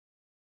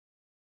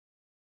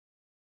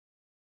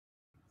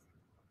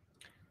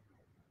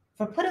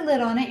For put a lid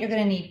on it, you're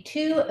going to need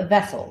two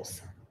vessels.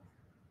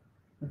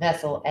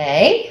 Vessel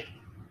A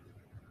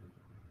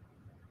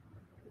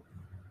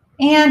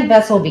and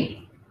vessel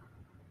B.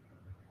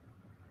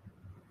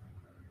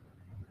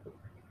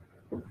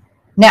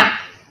 Now,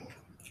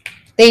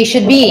 they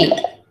should be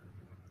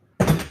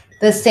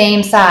the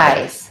same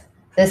size,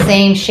 the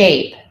same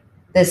shape,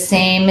 the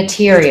same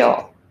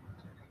material.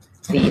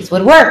 These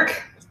would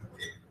work.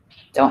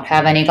 Don't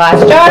have any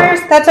glass jars?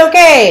 That's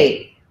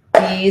okay.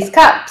 These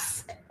cups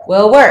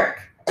will work.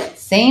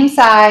 Same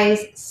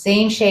size,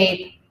 same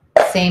shape,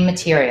 same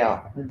material.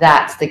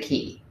 That's the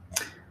key.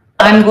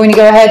 I'm going to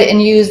go ahead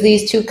and use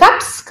these two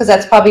cups because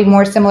that's probably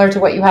more similar to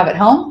what you have at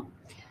home.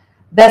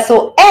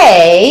 Vessel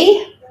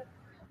A,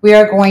 we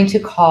are going to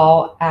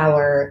call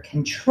our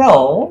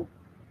control.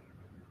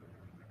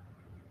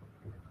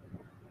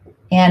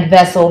 And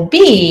vessel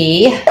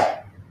B,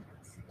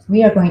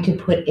 we are going to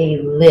put a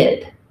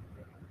lid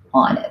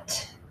on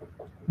it.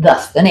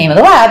 Thus the name of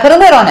the lab, put a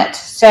lid on it.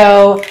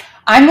 So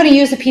I'm going to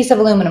use a piece of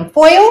aluminum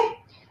foil,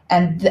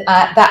 and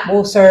that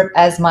will serve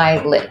as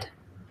my lid.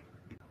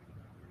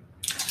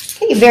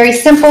 Okay, a very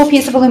simple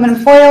piece of aluminum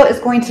foil is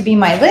going to be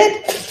my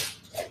lid.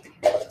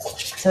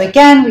 So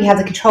again, we have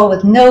the control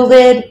with no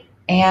lid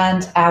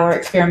and our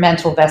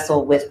experimental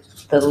vessel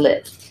with the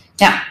lid.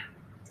 Now,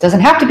 it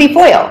doesn't have to be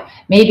foil.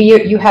 Maybe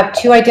you have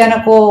two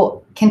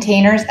identical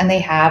containers and they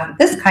have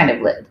this kind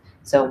of lid.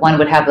 So one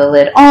would have the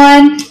lid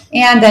on,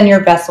 and then your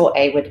vessel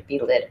A would be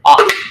lid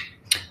off.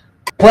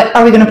 What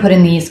are we going to put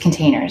in these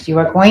containers? You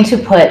are going to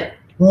put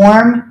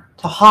warm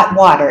to hot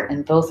water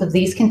in both of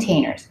these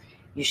containers.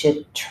 You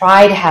should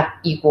try to have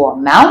equal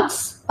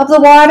amounts of the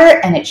water,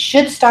 and it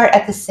should start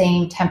at the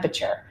same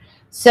temperature.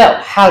 So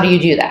how do you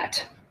do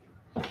that?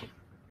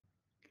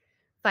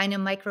 Find a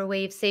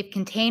microwave-safe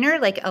container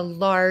like a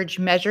large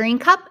measuring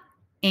cup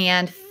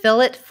and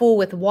fill it full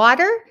with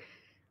water.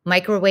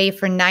 Microwave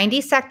for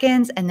 90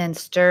 seconds and then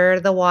stir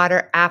the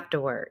water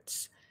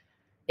afterwards.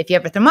 If you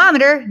have a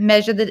thermometer,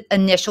 measure the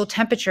initial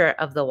temperature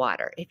of the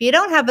water. If you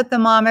don't have a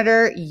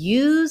thermometer,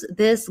 use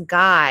this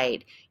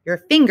guide. Your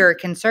finger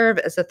can serve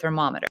as a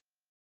thermometer.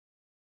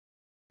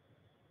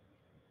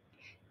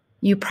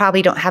 You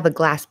probably don't have a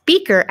glass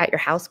beaker at your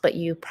house, but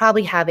you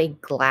probably have a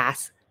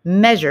glass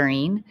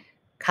measuring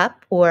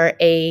cup or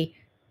a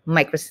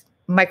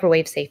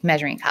microwave-safe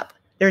measuring cup.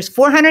 There's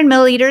 400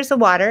 milliliters of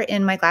water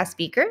in my glass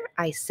beaker.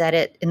 I set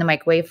it in the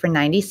microwave for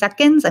 90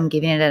 seconds. I'm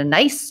giving it a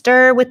nice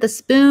stir with the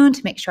spoon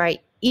to make sure I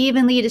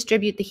evenly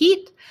distribute the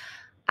heat.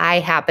 I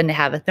happen to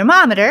have a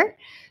thermometer,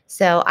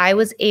 so I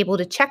was able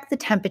to check the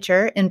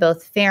temperature in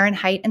both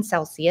Fahrenheit and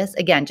Celsius.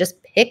 Again,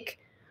 just pick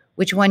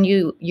which one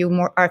you feel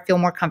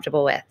more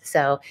comfortable with.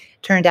 So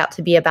it turned out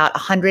to be about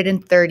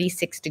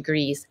 136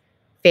 degrees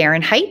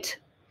Fahrenheit.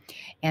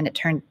 And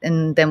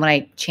then when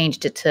I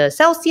changed it to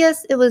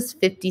Celsius, it was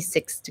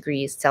 56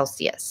 degrees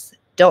Celsius.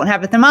 Don't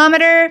have a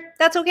thermometer?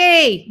 That's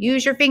okay.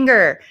 Use your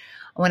finger.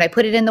 When I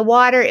put it in the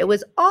water, it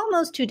was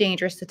almost too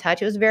dangerous to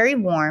touch. It was very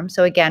warm.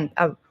 So again,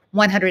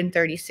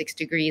 136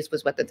 degrees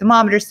was what the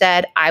thermometer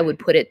said. I would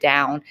put it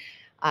down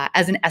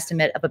as an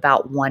estimate of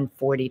about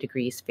 140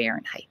 degrees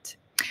Fahrenheit.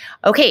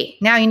 Okay,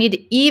 now you need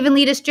to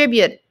evenly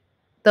distribute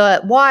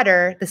the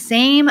water, the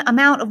same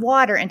amount of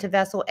water into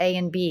vessel A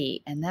and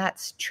B, and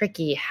that's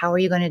tricky. How are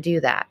you going to do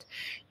that?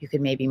 You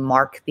could maybe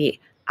mark the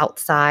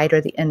outside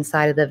or the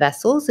inside of the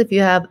vessels if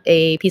you have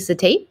a piece of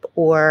tape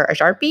or a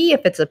Sharpie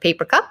if it's a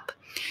paper cup.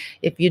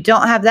 If you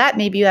don't have that,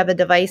 maybe you have a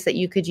device that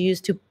you could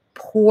use to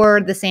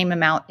pour the same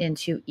amount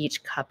into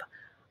each cup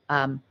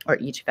or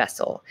each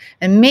vessel.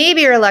 And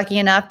maybe you're lucky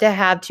enough to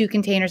have two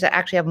containers that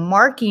actually have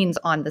markings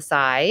on the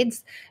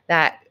sides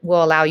that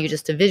will allow you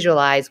just to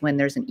visualize when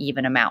there's an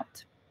even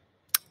amount.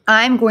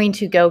 I'm going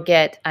to go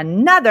get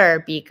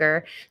another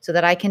beaker so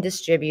that I can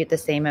distribute the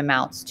same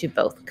amounts to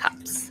both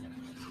cups.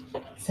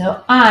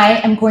 So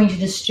I am going to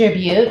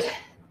distribute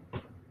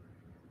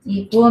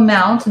equal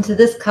amounts into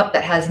this cup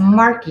that has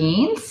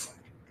markings.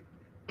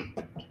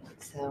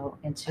 So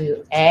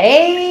into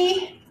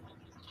A,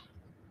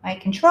 my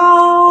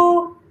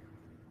control,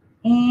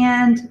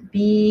 and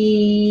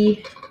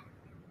B.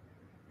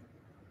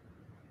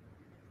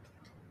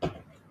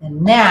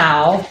 And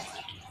now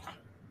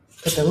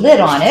put the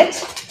lid on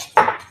it.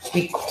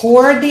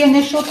 Record the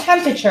initial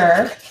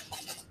temperature,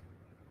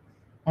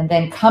 and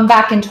then come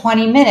back in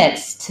 20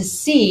 minutes to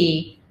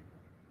see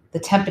the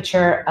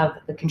temperature of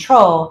the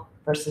control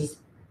versus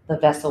the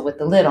vessel with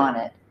the lid on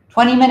it.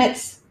 20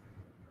 minutes,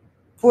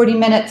 40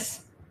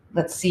 minutes,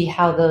 let's see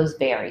how those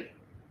vary.